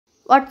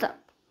What's up?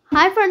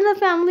 Hi friends and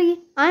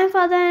family, I'm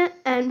Father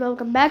and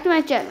welcome back to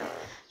my channel.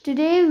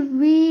 Today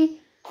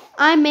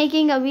I'm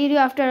making a video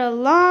after a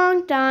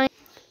long time.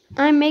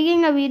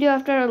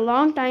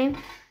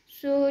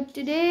 So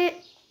today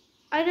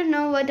I don't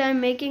know what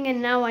I'm making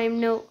and now I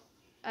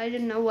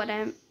don't know what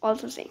I'm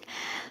also saying.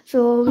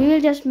 So we will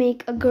just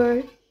make a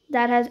girl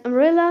that has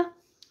umbrella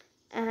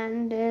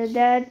and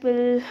that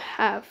will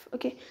have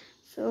okay.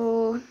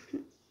 So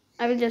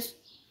I will just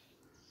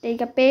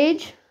take a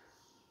page.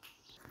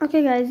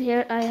 Okay guys,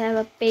 here I have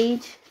a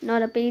page,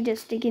 not a page, a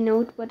sticky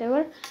note,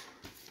 whatever.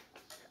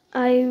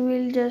 I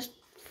will just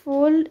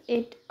fold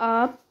it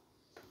up.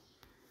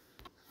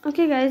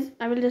 Okay guys,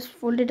 I will just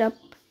fold it up.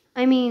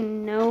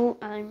 No,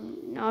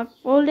 I'm not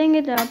folding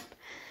it up.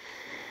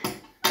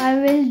 I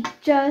will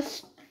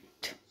just,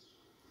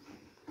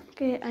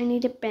 okay, I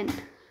need a pen.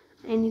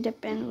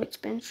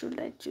 Which pen should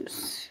I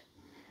choose?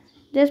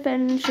 This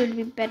pen should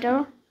be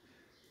better.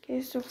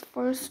 Okay, so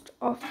first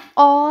of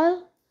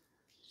all,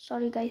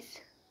 sorry guys,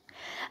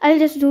 I'll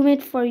just zoom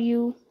it for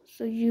you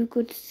so you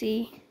could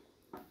see.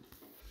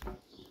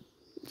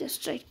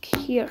 Just right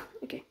here.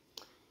 Okay,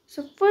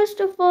 so first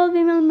of all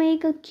we will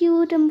make a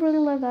cute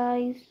umbrella,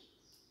 guys.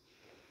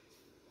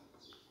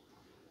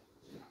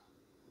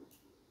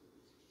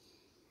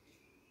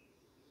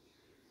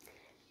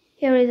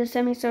 Here is a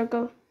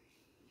semicircle.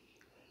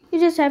 You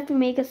just have to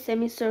make a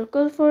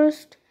semicircle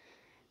first,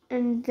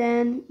 and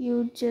then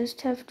you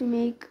just have to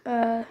make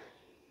a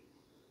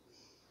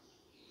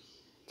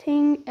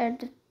thing at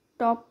the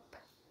top.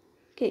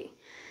 Okay,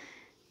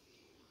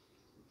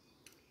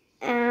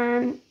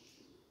 and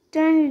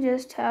then you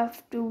just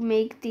have to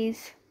make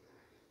these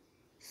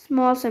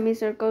small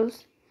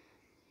semicircles.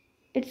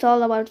 It's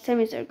all about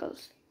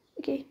semicircles.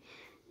 Okay,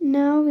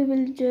 now we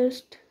will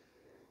just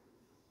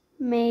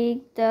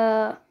make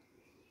the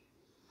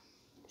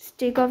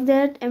stick of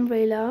that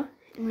umbrella.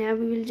 Now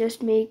we will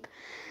just make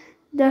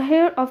the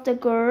hair of the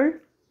girl.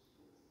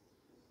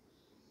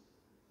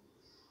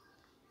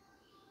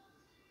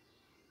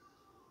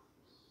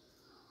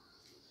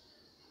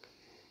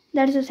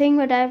 That's the thing,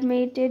 but I've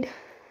made it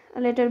a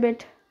little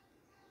bit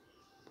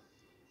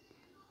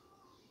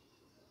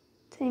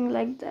thing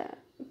like that.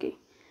 Okay,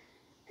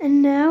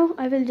 and now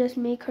I will just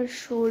make her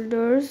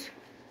shoulders.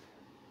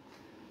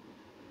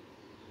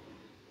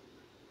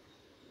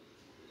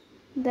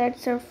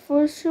 That's her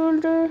first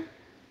shoulder,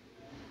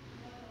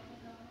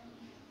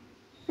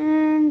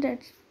 and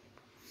that's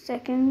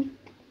second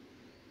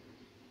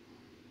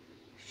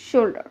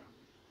shoulder.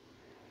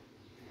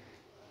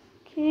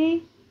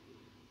 Okay,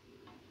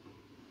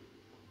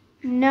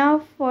 now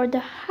for the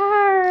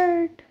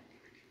heart.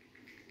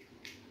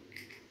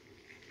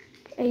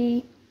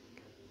 Okay,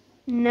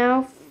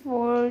 now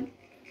for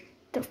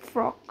the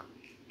frog.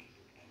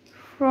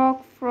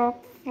 Frog,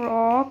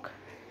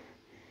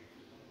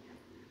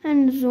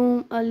 and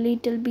zoom a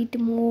little bit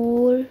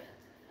more,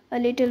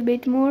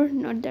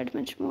 not that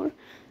much more.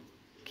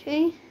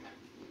 Okay,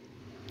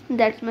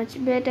 that's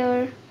much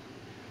better.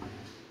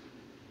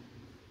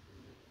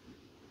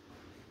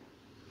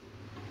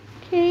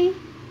 Okay,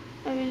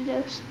 I will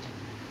just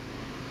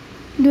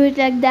do it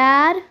like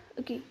that.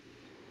 Okay,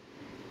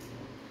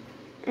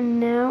 and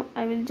now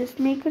I will just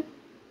make it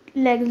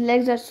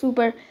legs are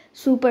super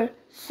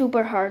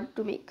hard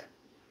to make,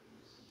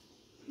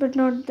 but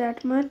not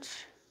that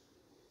much.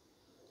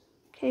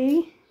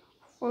 Okay,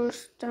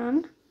 first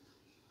done,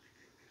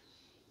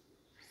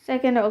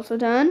 second also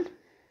done.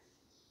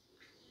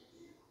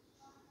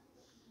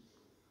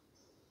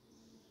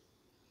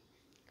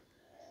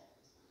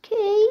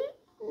 Okay,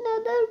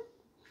 another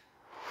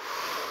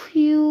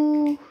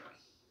few.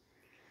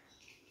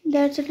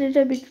 That's a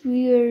little bit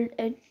weird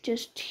at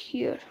just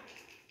here.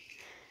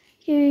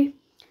 Okay,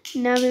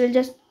 now we will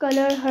just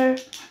color her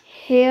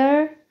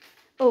hair.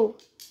 Oh,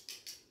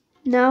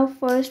 now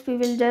first we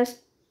will just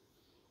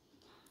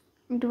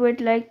do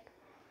it like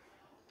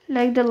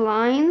the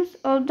lines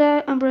of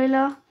the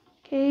umbrella.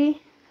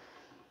 Okay,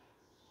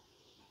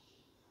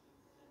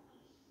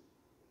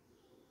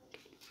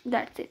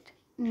 that's it.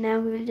 Now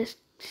we will just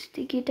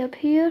stick it up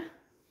here.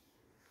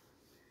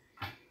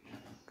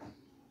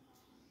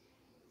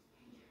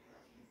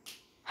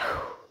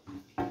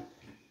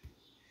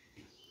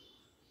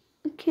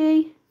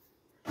 Okay,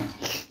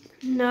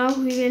 now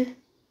we will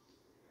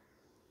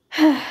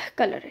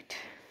color it.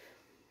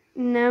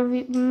 Now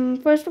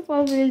first of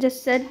all we will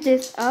just set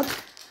this up.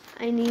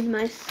 I need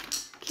my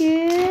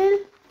scale.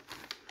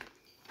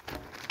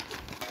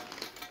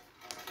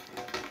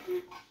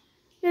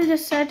 We'll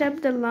just set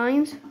up the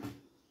lines.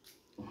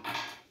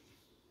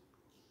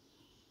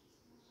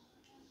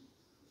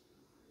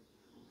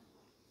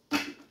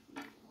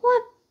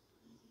 What?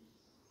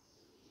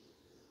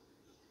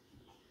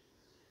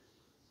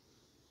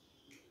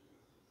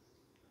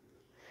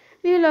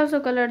 We will also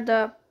color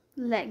the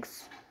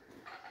legs.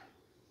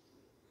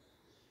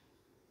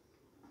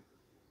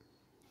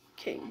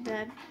 Okay,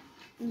 that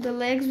the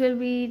legs will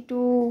be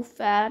too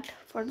fat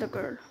for the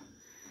girl.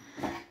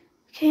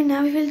 Okay,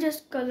 now we will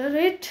just color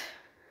it.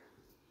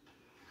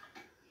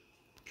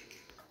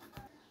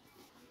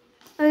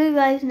 I Okay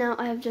guys, now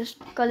I have just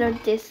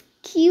colored this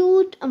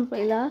cute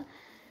umbrella.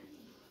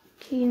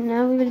 Okay,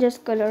 now we will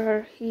just color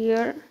her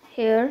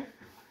here,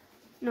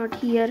 not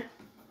here.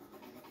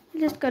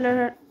 We'll just color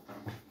her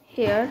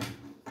here.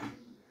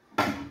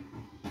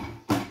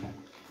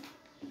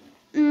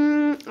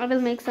 I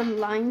will make some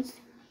lines.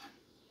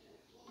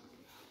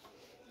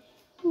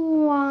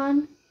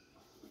 1,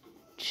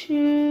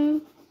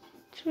 2,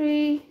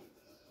 3,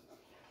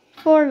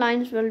 4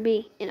 lines will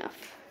be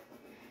enough.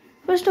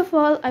 First of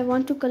all, I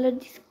want to color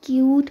this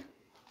cute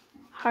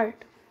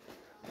heart.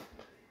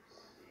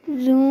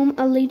 Zoom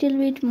a little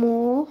bit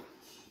more.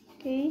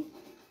 Okay.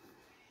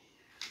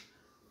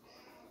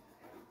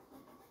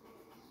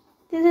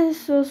 This is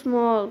so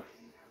small.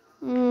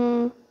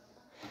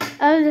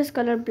 I'll just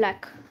color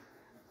black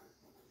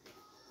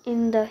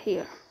in the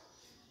hair.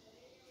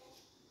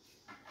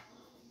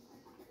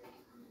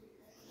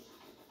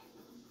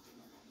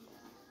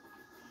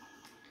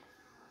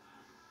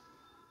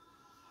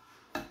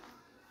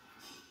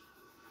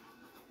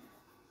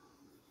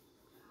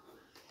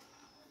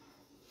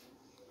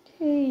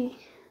 Okay,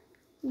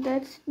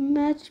 that's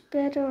much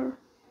better.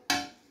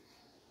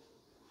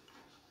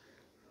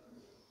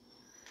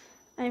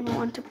 I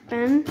want a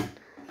pen.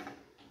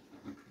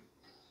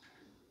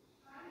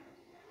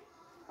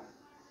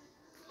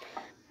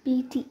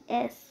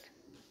 BTS.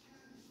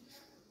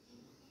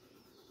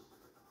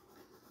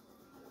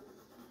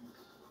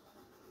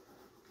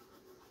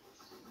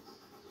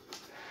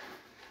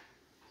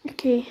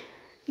 Okay,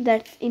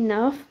 that's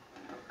enough.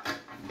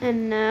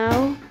 And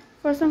now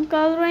for some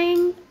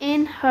coloring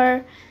in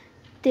her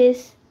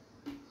this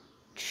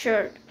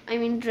shirt. I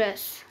mean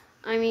dress.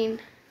 I mean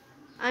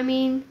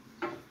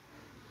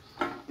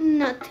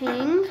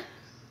nothing.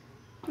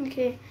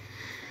 Okay.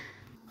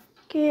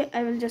 Okay,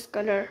 I will just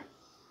color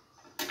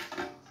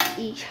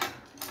E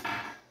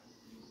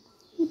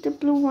with the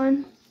blue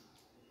one.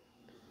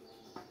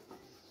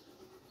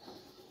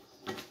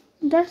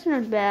 That's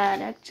not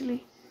bad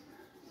actually.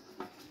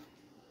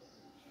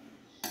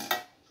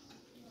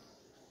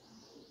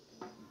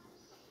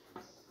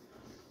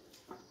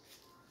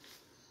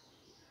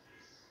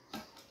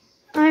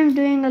 I'm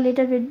doing a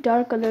little bit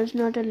dark colors,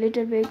 not a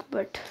little bit,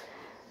 but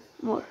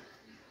more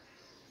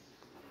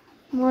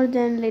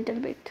than little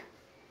bit.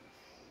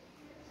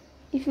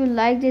 If you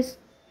like this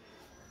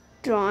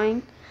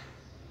drawing,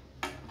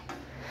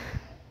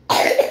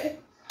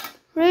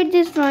 rate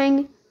this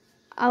drawing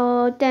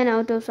 10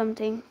 out of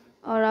something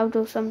or out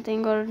of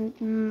something or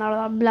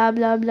blah blah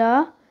blah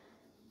blah.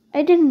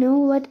 I don't know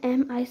what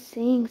am I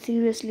saying,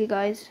 seriously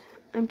guys,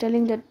 I'm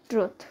telling the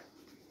truth.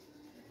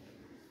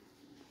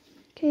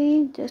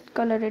 Okay, just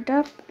color it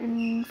up,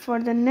 and for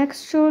the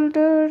next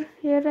shoulder,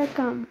 here I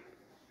come.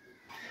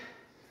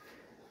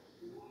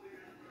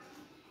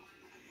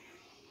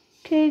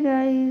 Okay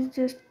guys,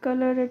 just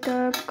color it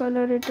up.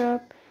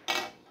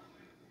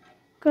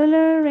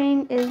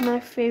 Coloring is my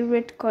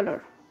favorite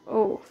color.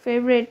 Oh,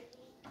 favorite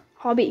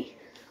hobby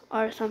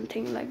or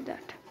something like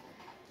that.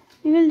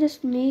 We will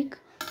just make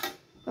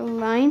a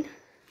line.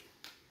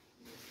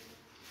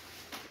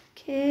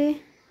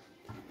 Okay,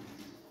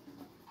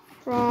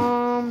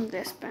 from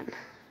this pen.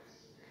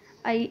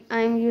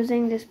 I'm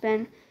using this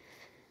pen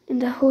in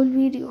the whole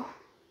video.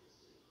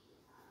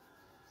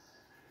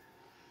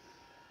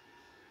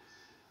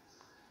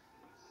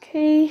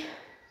 Okay,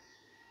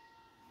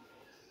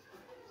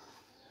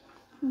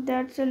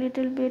 that's a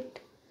little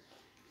bit.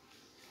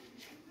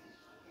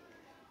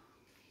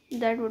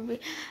 That would be,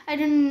 I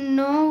don't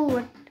know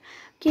what.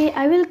 Okay,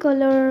 I will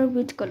color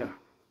which color?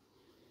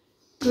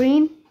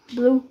 Green,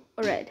 blue,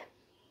 or red?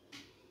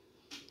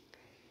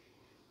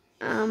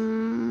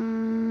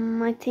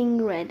 I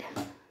think red.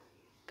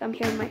 Come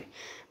here, my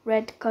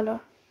red color.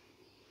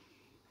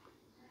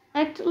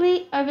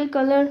 Actually, I will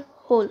color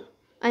whole.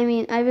 I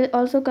will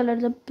also color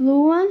the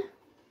blue one.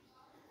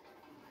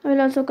 I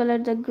will also color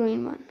the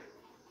green one.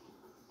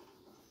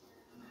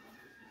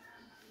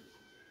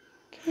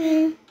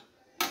 Okay.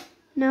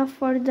 Now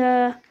for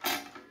the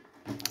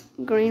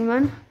green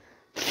one.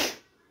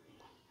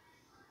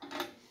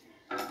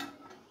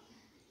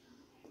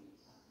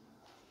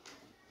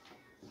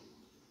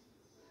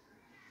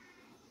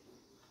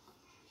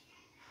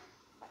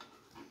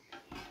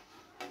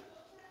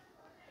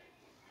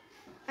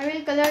 I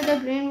will color the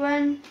green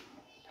one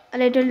a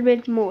little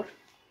bit more.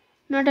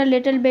 Not a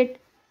little bit,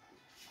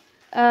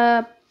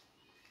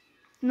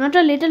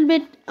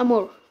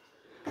 more.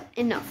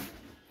 Enough.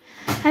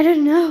 I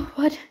don't know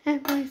what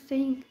am I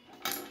saying.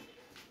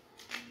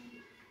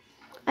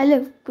 I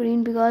love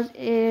green because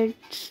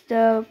it's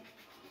the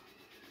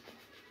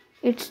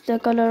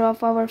color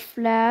of our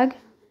flag.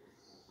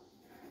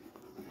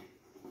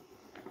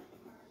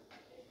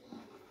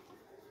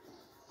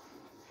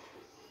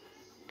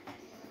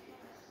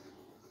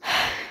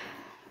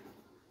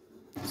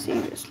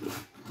 Seriously.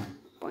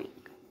 Boink.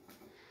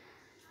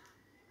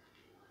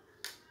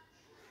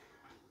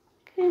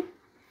 Okay.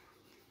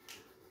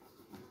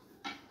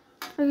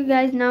 Okay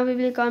guys, now we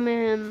will come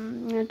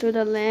to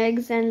the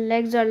legs, and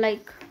legs are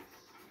like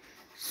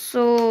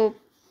so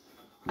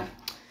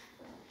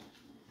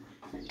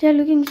They're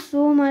looking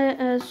so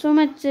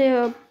much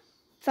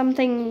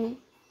something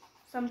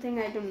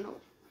I don't know.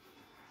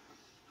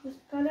 Just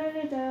color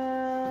it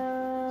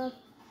up,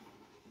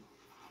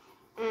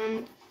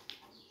 and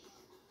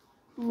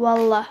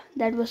voila,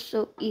 that was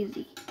so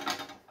easy.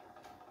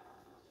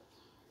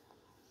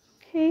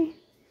 Okay.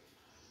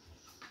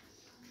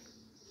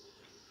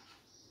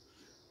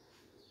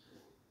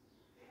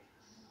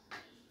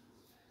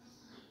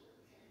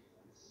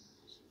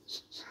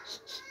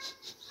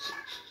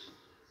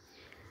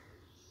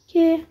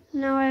 Okay,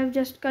 now I have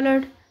just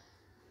colored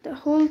the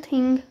whole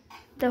thing,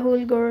 the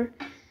whole girl,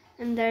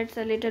 and that's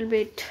a little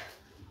bit,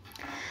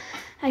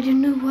 I don't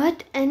know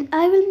what, and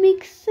I will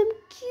make some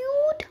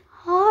cute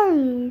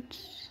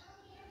hearts.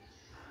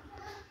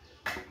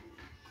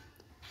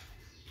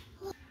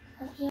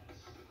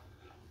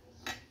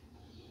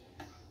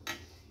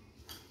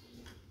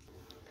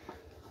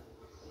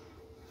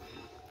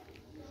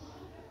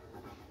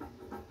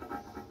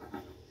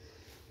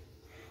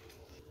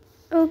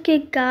 Okay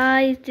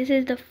guys, this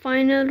is the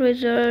final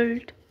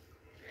result,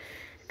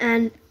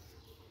 and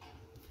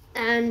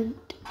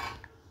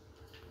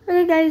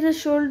okay guys, the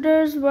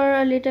shoulders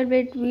were a little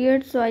bit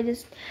weird, so I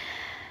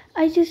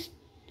just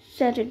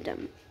set it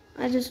them.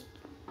 I just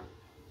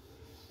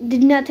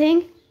did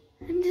nothing,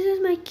 and this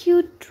is my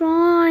cute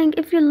drawing.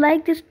 If you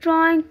like this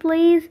drawing,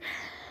 please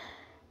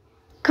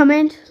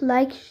comment,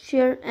 like,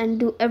 share, and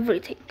do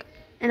everything,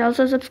 and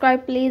also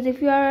subscribe please.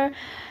 If you are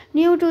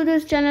new to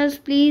this channel,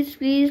 please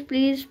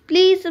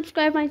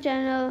subscribe my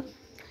channel.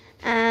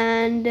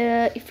 And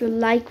if you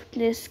like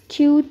this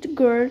cute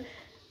girl,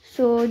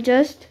 so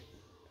just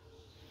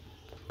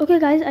okay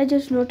guys, I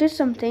just noticed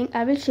something.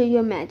 I will show you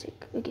a magic.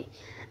 Okay,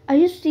 are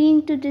you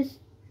seeing to this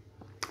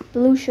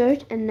blue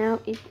shirt, and now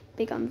it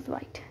becomes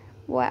white?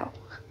 Wow.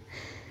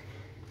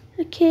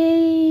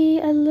 Okay,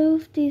 I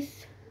love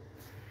this.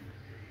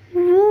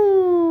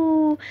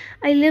 Ooh,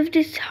 I love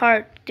this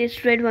heart,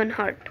 this red one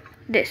heart.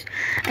 This,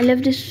 I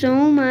love this so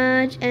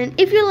much. And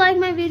if you like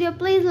my video,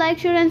 please like,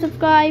 share, and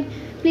subscribe.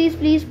 Please,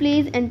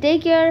 and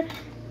take care.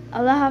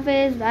 Allah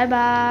Hafiz. Bye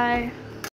bye.